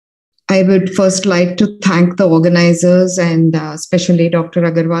I would first like to thank the organizers and especially Dr.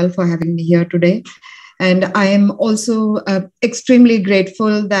 Agarwal for having me here today. And I am also extremely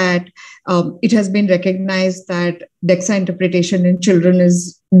grateful that it has been recognized that DEXA interpretation in children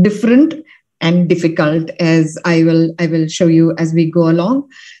is different and difficult, as I will show you as we go along.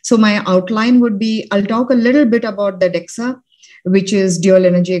 So my outline would be, I'll talk a little bit about the DEXA, which is dual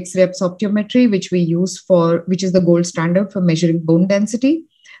energy X-ray absorptiometry, which we use for, which is the gold standard for measuring bone density,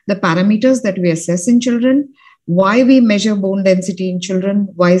 the parameters that we assess in children, why we measure bone density in children,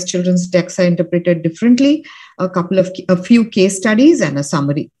 why is children's DEXA interpreted differently, a few case studies, and a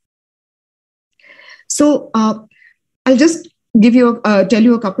summary. So I'll just tell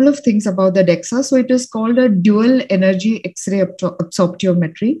you a couple of things about the DEXA. So it is called a dual energy X-ray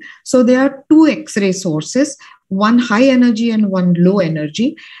absorptiometry. So there are two X-ray sources, one high energy and one low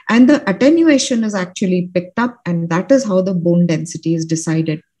energy, and the attenuation is actually picked up, and that is how the bone density is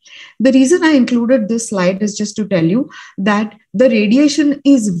decided. The reason I included this slide is just to tell you that the radiation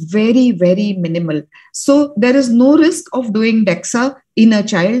is very, very minimal. So there is no risk of doing DEXA in a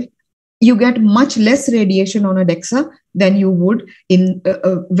child. You get much less radiation on a DEXA than you would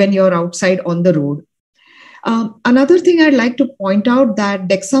when you're outside on the road. Another thing I'd like to point out that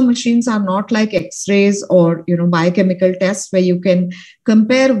DEXA machines are not like X-rays or biochemical tests where you can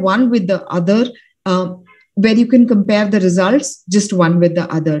compare one with the other, where you can compare the results just one with the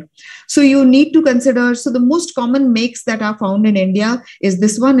other. So you need to consider, so the most common makes that are found in India is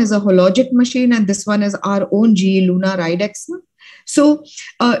this one is a hologic machine and this one is our own GE Luna DEXA. So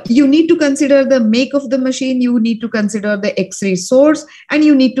you need to consider the make of the machine, you need to consider the X-ray source, and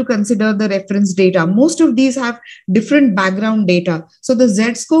you need to consider the reference data. Most of these have different background data. So the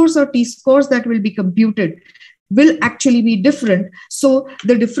Z-scores or T-scores that will be computed will actually be different. So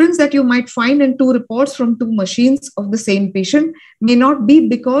the difference that you might find in two reports from two machines of the same patient may not be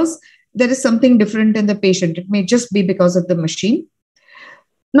because there is something different in the patient. It may just be because of the machine.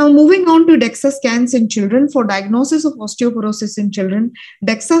 Now, moving on to DEXA scans in children. For diagnosis of osteoporosis in children,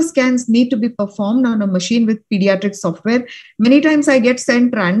 DEXA scans need to be performed on a machine with pediatric software. Many times I get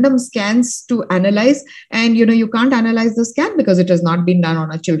sent random scans to analyze, and you can't analyze the scan because it has not been done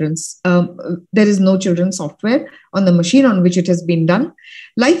on a children's, there is no children's software on the machine on which it has been done.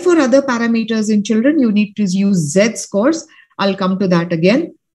 Like for other parameters in children, you need to use Z-scores. I'll come to that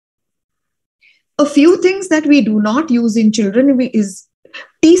again. A few things that we do not use in children is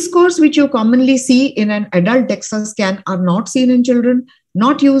T-scores, which you commonly see in an adult DEXA scan, are not seen in children,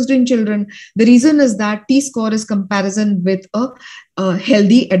 not used in children. The reason is that T-score is comparison with a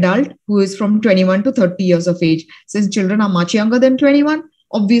healthy adult who is from 21 to 30 years of age. Since children are much younger than 21,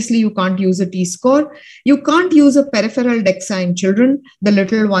 obviously you can't use a T-score. You can't use a peripheral DEXA in children, the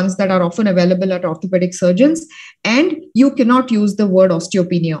little ones that are often available at orthopedic surgeons. And you cannot use the word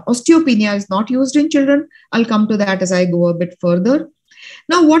osteopenia. Osteopenia is not used in children. I'll come to that as I go a bit further.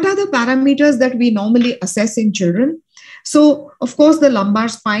 Now, what are the parameters that we normally assess in children? So, of course, the lumbar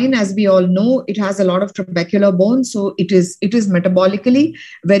spine, as we all know, it has a lot of trabecular bone. So it is metabolically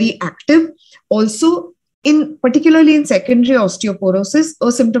very active. Also, particularly in secondary osteoporosis,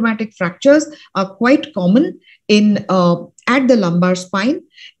 asymptomatic fractures are quite common at the lumbar spine.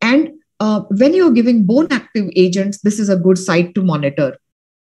 And when you're giving bone active agents, this is a good site to monitor.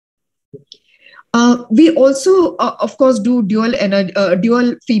 We also, of course, do dual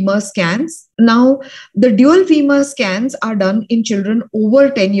femur scans. Now, the dual femur scans are done in children over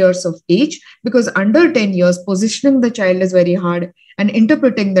 10 years of age, because under 10 years, positioning the child is very hard and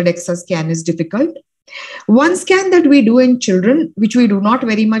interpreting the DEXA scan is difficult. One scan that we do in children, which we do not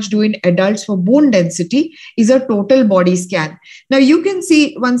very much do in adults for bone density, is a total body scan. Now, you can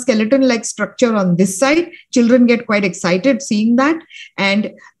see one skeleton-like structure on this side. Children get quite excited seeing that.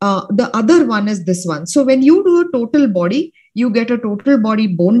 And the other one is this one. So when you do a total body, you get a total body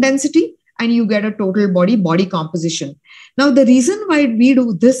bone density and you get a total body composition. Now, the reason why we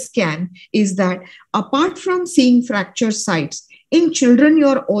do this scan is that apart from seeing fracture sites, in children,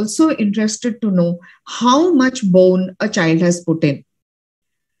 you're also interested to know how much bone a child has put in.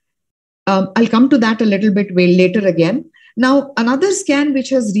 I'll come to that a little bit later again. Now, another scan which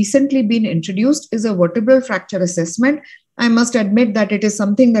has recently been introduced is a vertebral fracture assessment. I must admit that it is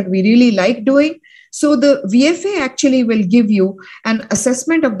something that we really like doing. So the VFA actually will give you an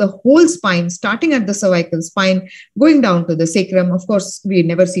assessment of the whole spine, starting at the cervical spine, going down to the sacrum. Of course, we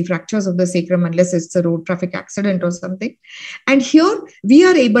never see fractures of the sacrum unless it's a road traffic accident or something. And here we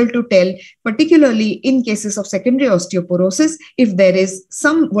are able to tell, particularly in cases of secondary osteoporosis, if there is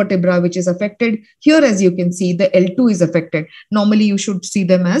some vertebra which is affected. Here, as you can see, the L2 is affected. Normally, you should see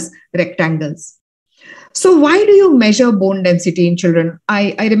them as rectangles. So why do you measure bone density in children?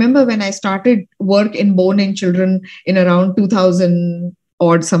 I remember when I started work in bone in children in around 2000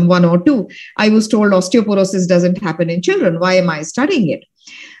 or some one or two, I was told osteoporosis doesn't happen in children. Why am I studying it?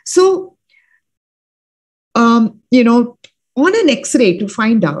 So, you know, on an X-ray to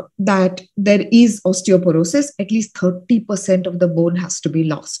find out that there is osteoporosis, at least 30% of the bone has to be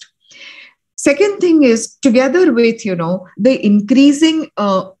lost. Second thing is, together with, the increasing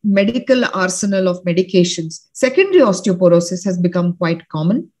medical arsenal of medications, secondary osteoporosis has become quite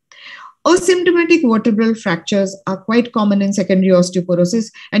common. Asymptomatic vertebral fractures are quite common in secondary osteoporosis,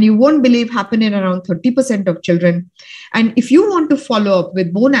 and you won't believe happen in around 30% of children. And if you want to follow up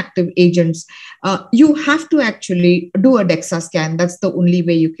with bone active agents, you have to actually do a DEXA scan. That's the only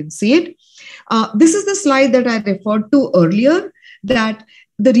way you can see it. This is the slide that I referred to earlier, that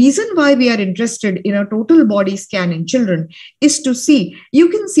the reason why we are interested in a total body scan in children is to see, you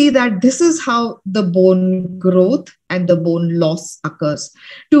can see that this is how the bone growth and the bone loss occurs.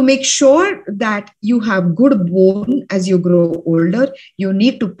 To make sure that you have good bone as you grow older, you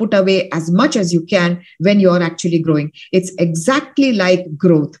need to put away as much as you can when you're actually growing. It's exactly like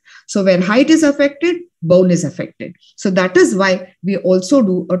growth. So where height is affected, bone is affected. So that is why we also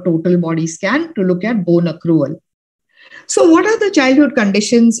do a total body scan to look at bone accrual. So what are the childhood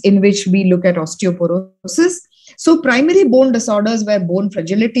conditions in which we look at osteoporosis? So primary bone disorders where bone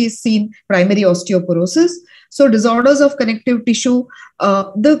fragility is seen, primary osteoporosis. So disorders of connective tissue,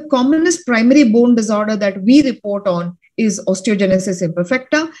 the commonest primary bone disorder that we report on is osteogenesis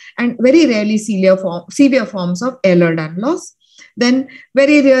imperfecta, and very rarely severe forms of Ehlers-Danlos loss. Then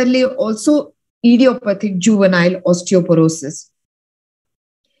very rarely also idiopathic juvenile osteoporosis.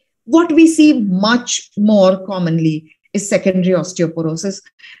 What we see much more commonly is secondary osteoporosis.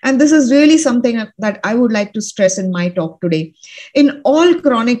 And this is really something that I would like to stress in my talk today. In all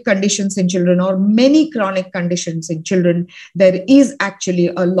chronic conditions in children, or many chronic conditions in children, there is actually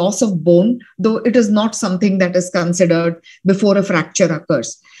a loss of bone, though it is not something that is considered before a fracture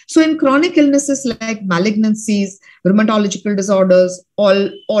occurs. So in chronic illnesses like malignancies, rheumatological disorders,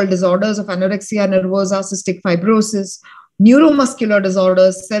 all disorders of anorexia nervosa, cystic fibrosis, neuromuscular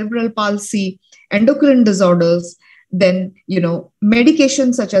disorders, cerebral palsy, endocrine disorders, then,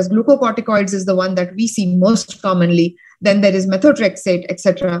 medications such as glucocorticoids is the one that we see most commonly. Then there is methotrexate,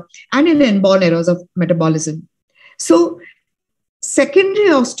 etc., and in inborn errors of metabolism. So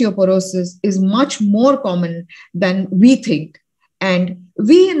secondary osteoporosis is much more common than we think. And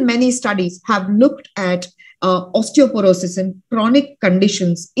we in many studies have looked at osteoporosis in chronic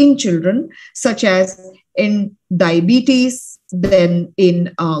conditions in children, such as in diabetes, then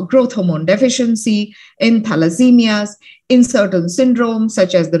in growth hormone deficiency, in thalassemias, in certain syndromes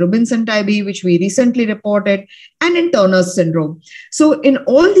such as the Robinson type B, which we recently reported, and in Turner's syndrome. So in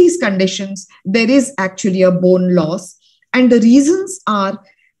all these conditions, there is actually a bone loss. And the reasons are,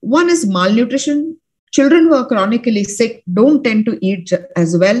 one is malnutrition. Children who are chronically sick don't tend to eat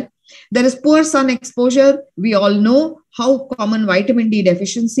as well. There is poor sun exposure. We all know how common vitamin D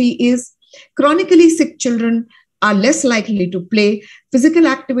deficiency is. Chronically sick children are less likely to play. Physical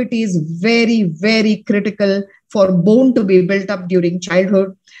activity is very, very critical for bone to be built up during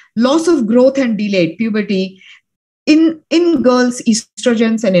childhood. Loss of growth and delayed puberty. In girls,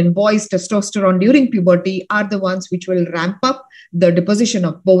 estrogens, and in boys, testosterone during puberty are the ones which will ramp up the deposition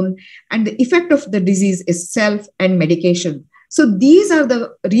of bone. And the effect of the disease is self and medication. So these are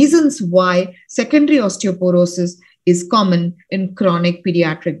the reasons why secondary osteoporosis is common in chronic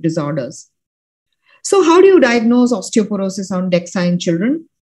pediatric disorders. So how do you diagnose osteoporosis on DEXA in children?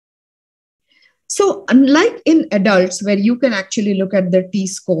 So unlike in adults, where you can actually look at the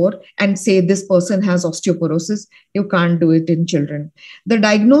T-score and say this person has osteoporosis, you can't do it in children. The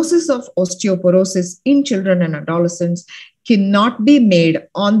diagnosis of osteoporosis in children and adolescents cannot be made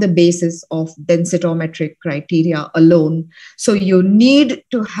on the basis of densitometric criteria alone. So you need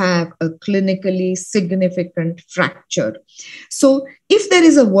to have a clinically significant fracture. So if there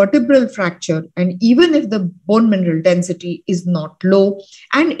is a vertebral fracture, and even if the bone mineral density is not low,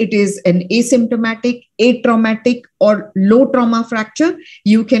 and it is an asymptomatic, atraumatic, or low trauma fracture,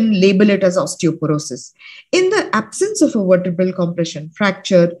 you can label it as osteoporosis. In the absence of a vertebral compression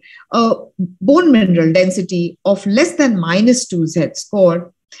fracture, a bone mineral density of less than -2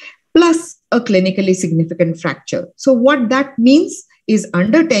 Z-score plus a clinically significant fracture. So what that means is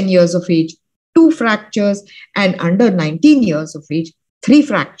under 10 years of age, 2 fractures, and under 19 years of age, 3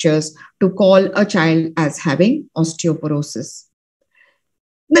 fractures to call a child as having osteoporosis.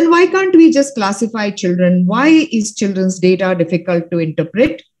 Then why can't we just classify children? Why is children's data difficult to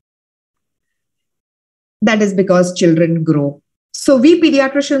interpret? That is because children grow. So we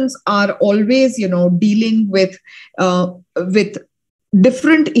pediatricians are always, dealing with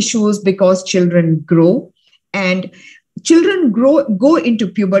different issues because children grow, and children go into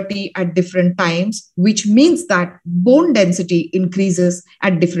puberty at different times, which means that bone density increases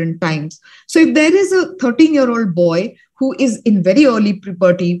at different times. So if there is a 13-year-old boy who is in very early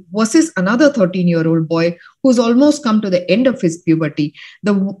puberty versus another 13-year-old boy who's almost come to the end of his puberty,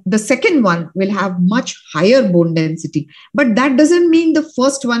 the second one will have much higher bone density. But that doesn't mean the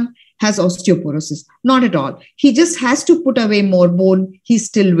first one has osteoporosis. Not at all. He just has to put away more bone. He's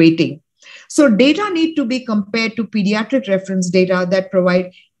still waiting. So data need to be compared to pediatric reference data that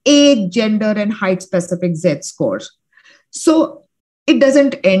provide age, gender, and height-specific Z scores. So it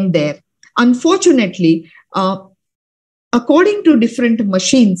doesn't end there. Unfortunately, according to different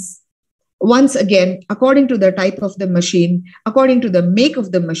machines, once again, according to the type of the machine, according to the make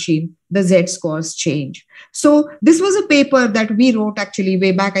of the machine, the Z scores change. So this was a paper that we wrote actually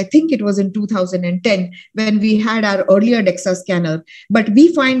way back, I think it was in 2010, when we had our earlier DEXA scanner. But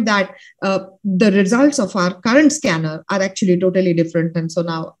we find that the results of our current scanner are actually totally different. And so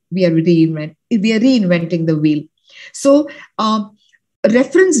now we are reinventing the wheel. So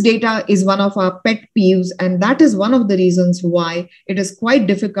reference data is one of our pet peeves, and that is one of the reasons why it is quite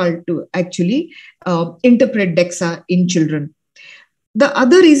difficult to actually interpret DEXA in children. The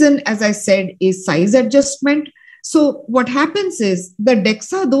other reason, as I said, is size adjustment. So what happens is the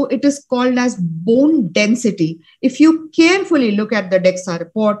DEXA, though it is called as bone density, if you carefully look at the DEXA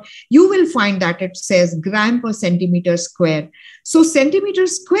report, you will find that it says gram per centimeter square. So centimeter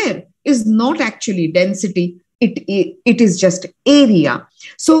square is not actually density. It is just area.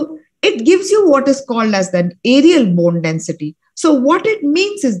 So it gives you what is called as the areal bone density. So what it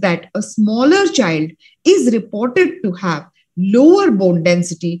means is that a smaller child is reported to have lower bone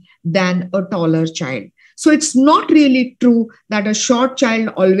density than a taller child. So it's not really true that a short child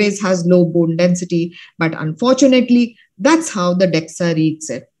always has low bone density, but unfortunately, that's how the DEXA reads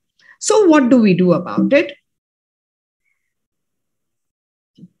it. So what do we do about it?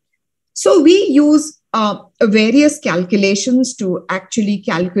 So we use various calculations to actually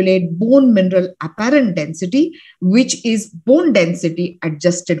calculate bone mineral apparent density, which is bone density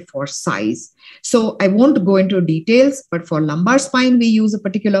adjusted for size. So I won't go into details, but for lumbar spine, we use a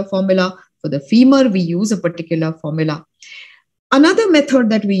particular formula. For the femur, we use a particular formula. Another method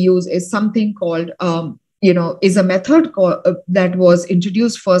that we use is something called is a method that was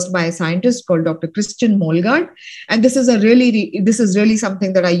introduced first by a scientist called Dr. Christian Molgaard. And this is really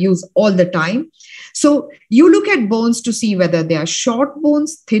something that I use all the time. So you look at bones to see whether they are short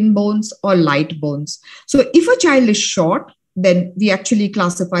bones, thin bones, or light bones. So if a child is short, then we actually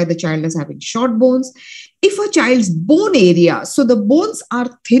classify the child as having short bones. If a child's bone area, so the bones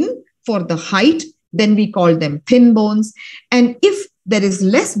are thin for the height, then we call them thin bones. And if there is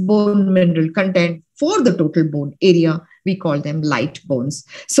less bone mineral content for the total bone area, we call them light bones.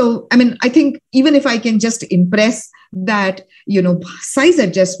 So, I think even if I can just impress that, size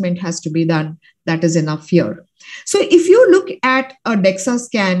adjustment has to be done, that is enough here. So if you look at a DEXA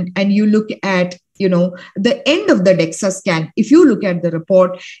scan and you look at, the end of the DEXA scan, if you look at the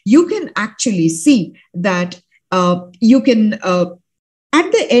report, you can actually see that at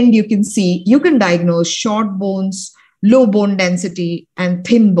the end, you can diagnose short bones, low bone density, and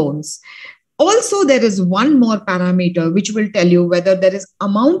thin bones. Also, there is one more parameter which will tell you whether there is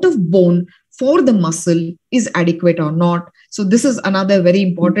amount of bone for the muscle is adequate or not. So this is another very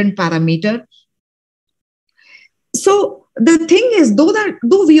important parameter. So the thing is,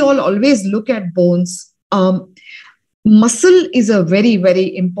 though we all always look at bones, muscle is a very,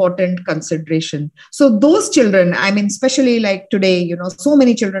 very important consideration. So those children, especially like today, so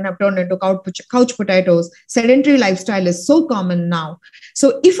many children have turned into couch potatoes. Sedentary lifestyle is so common now.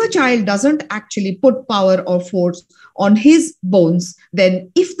 So if a child doesn't actually put power or force on his bones,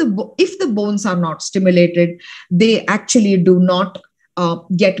 then if the bones are not stimulated, they actually do not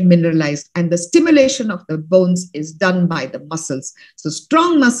get mineralized, and the stimulation of the bones is done by the muscles. So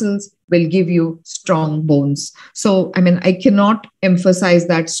strong muscles will give you strong bones. So, I cannot emphasize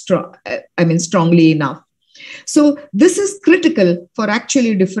that strongly enough. So this is critical for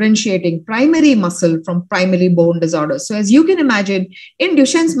actually differentiating primary muscle from primary bone disorders. So as you can imagine, in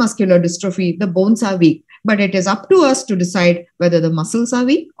Duchenne's muscular dystrophy, the bones are weak, but it is up to us to decide whether the muscles are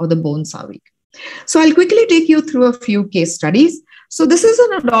weak or the bones are weak. So I'll quickly take you through a few case studies. So this is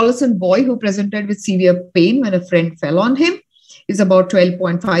an adolescent boy who presented with severe pain when a friend fell on him. He's about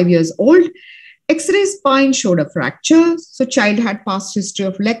 12.5 years old. X-ray spine showed a fracture. So child had past history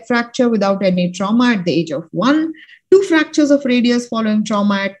of leg fracture without any trauma at the age of 1, 2 fractures of radius following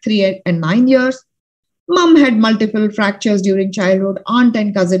trauma at 3 and 9 years, Mom had multiple fractures during childhood. Aunt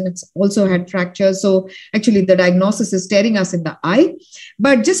and cousins also had fractures. So actually the diagnosis is staring us in the eye.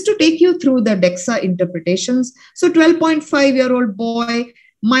 But just to take you through the DEXA interpretations. So 12.5-year-old boy,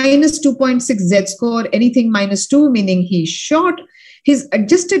 minus 2.6 Z-score, anything minus 2, meaning he's short. His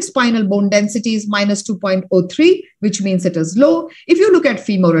adjusted spinal bone density is minus 2.03, which means it is low. If you look at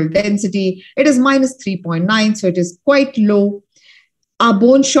femoral density, it is minus 3.9, so it is quite low. Are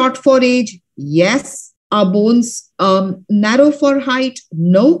bones short for age? Yes. Are bones narrow for height?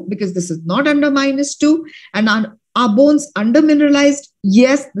 No, because this is not under minus 2. And are bones under mineralized?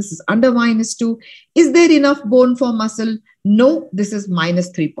 Yes, this is under minus 2. Is there enough bone for muscle? No, this is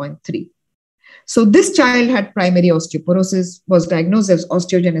minus 3.3. So this child had primary osteoporosis, was diagnosed as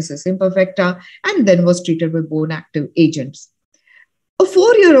osteogenesis imperfecta, and then was treated with bone active agents. A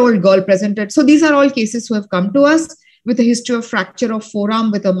 4-year-old girl presented. So these are all cases who have come to us with a history of fracture of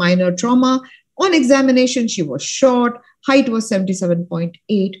forearm with a minor trauma. On examination, she was short, height was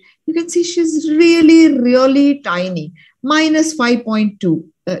 77.8. You can see she's really, really tiny, minus 5.2.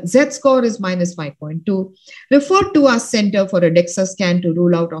 Z-score is minus 5.2. Referred to our center for a DEXA scan to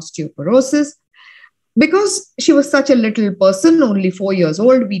rule out osteoporosis. Because she was such a little person, only 4 years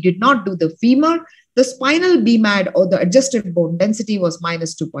old, we did not do the femur. The spinal BMAD, or the adjusted bone density, was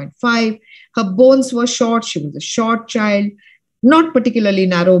minus 2.5. Her bones were short. She was a short child. Not particularly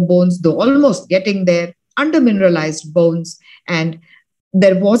narrow bones, though almost getting there. Undermineralized bones. And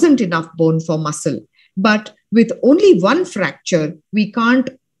there wasn't enough bone for muscle. But with only one fracture, we can't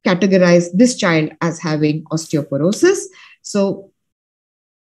categorize this child as having osteoporosis. So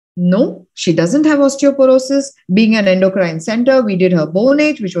no, she doesn't have osteoporosis. Being an endocrine center, we did her bone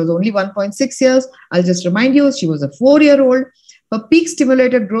age, which was only 1.6 years. I'll just remind you, she was a 4-year-old. Her peak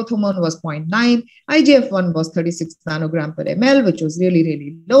stimulated growth hormone was 0.9. IGF-1 was 36 nanogram per ml, which was really,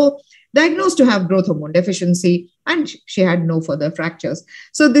 really low. Diagnosed to have growth hormone deficiency, and she had no further fractures.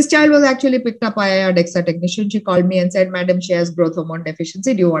 So this child was actually picked up by our DEXA technician. She called me and said, "Madam, she has growth hormone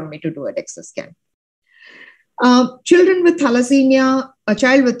deficiency. Do you want me to do a DEXA scan?" Children with thalassemia, a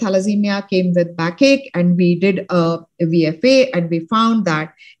child with thalassemia came with backache, and we did a VFA, and we found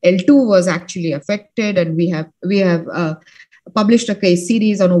that L2 was actually affected, and we have published a case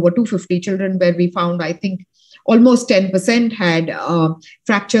series on over 250 children where we found, I think, almost 10% had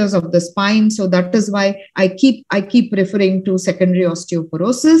fractures of the spine. So that is why I keep referring to secondary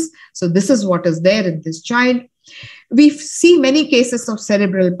osteoporosis. So this is what is there in this child. We see many cases of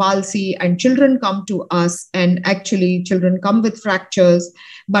cerebral palsy, and children come to us, and actually children come with fractures.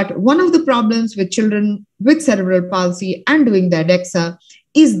 But one of the problems with children with cerebral palsy and doing their DEXA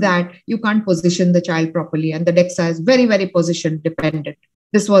is that you can't position the child properly, and the DEXA is very, very position dependent.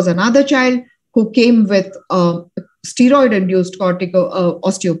 This was another child who came with steroid-induced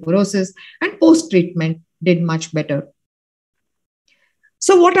osteoporosis, and post-treatment did much better.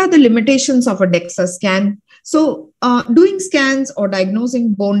 So what are the limitations of a DEXA scan? So doing scans or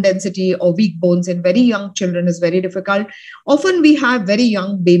diagnosing bone density or weak bones in very young children is very difficult. Often we have very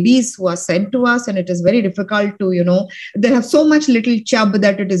young babies who are sent to us, and it is very difficult to, they have so much little chub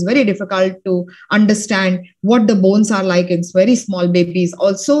that it is very difficult to understand what the bones are like in very small babies.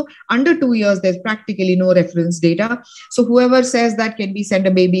 Also, under 2 years, there's practically no reference data. So whoever says that, can we send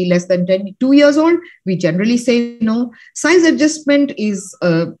a baby less than 2 years old? We generally say no. Size adjustment is,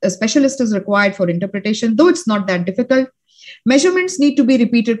 a specialist is required for interpretation, though it's not that difficult. Measurements need to be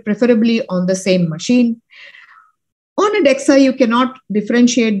repeated, preferably on the same machine. On a DEXA, you cannot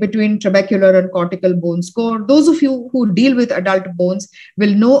differentiate between trabecular and cortical bone score. Those of you who deal with adult bones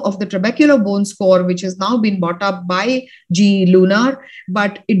will know of the trabecular bone score, which has now been brought up by GE Lunar,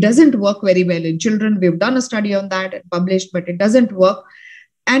 but it doesn't work very well in children. We've done a study on that and published, but it doesn't work.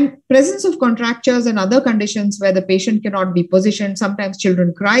 And presence of contractures and other conditions where the patient cannot be positioned. Sometimes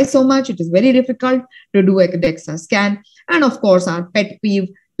children cry so much, it is very difficult to do a DEXA scan. And of course, our pet peeve,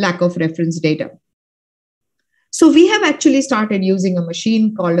 lack of reference data. So we have actually started using a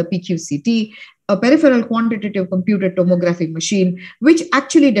machine called a PQCT, a peripheral quantitative computed tomography machine, which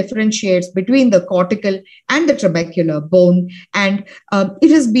actually differentiates between the cortical and the trabecular bone. And it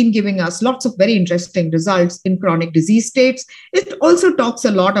has been giving us lots of very interesting results in chronic disease states. It also talks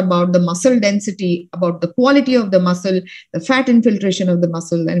a lot about the muscle density, about the quality of the muscle, the fat infiltration of the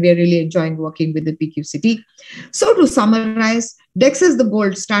muscle, and we are really enjoying working with the PQCT. So to summarize, DEXA is the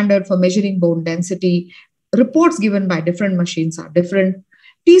gold standard for measuring bone density. Reports given by different machines are different.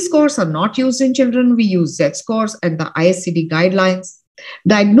 T-scores are not used in children. We use Z-scores and the ISCD guidelines.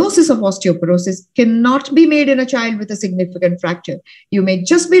 Diagnosis of osteoporosis cannot be made in a child with a significant fracture. You may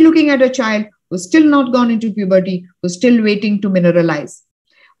just be looking at a child who's still not gone into puberty, who's still waiting to mineralize.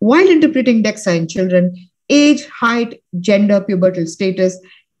 While interpreting DEXA in children, age, height, gender, pubertal status,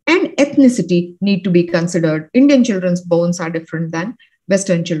 and ethnicity need to be considered. Indian children's bones are different than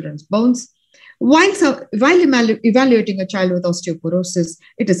Western children's bones. While evaluating a child with osteoporosis,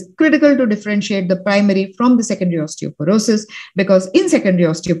 it is critical to differentiate the primary from the secondary osteoporosis, because in secondary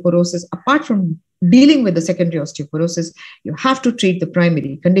osteoporosis, apart from dealing with the secondary osteoporosis, you have to treat the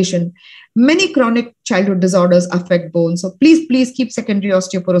primary condition. Many chronic childhood disorders affect bones, so please keep secondary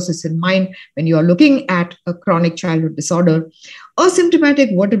osteoporosis in mind when you are looking at a chronic childhood disorder.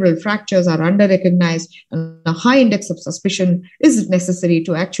 Asymptomatic vertebral fractures are under-recognized, and a high index of suspicion is necessary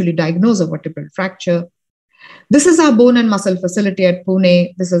to actually diagnose a vertebral fracture. This is our bone and muscle facility at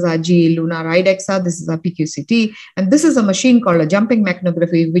Pune. This is our GE Lunar Eye DEXA. This is our PQCT. And this is a machine called a jumping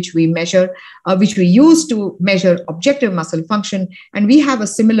mechanography, which we use to measure objective muscle function. And we have a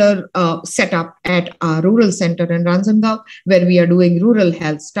similar setup at our rural center in Ranjangaon, where we are doing rural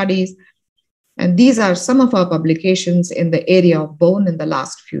health studies. And these are some of our publications in the area of bone in the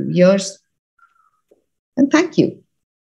last few years. And thank you.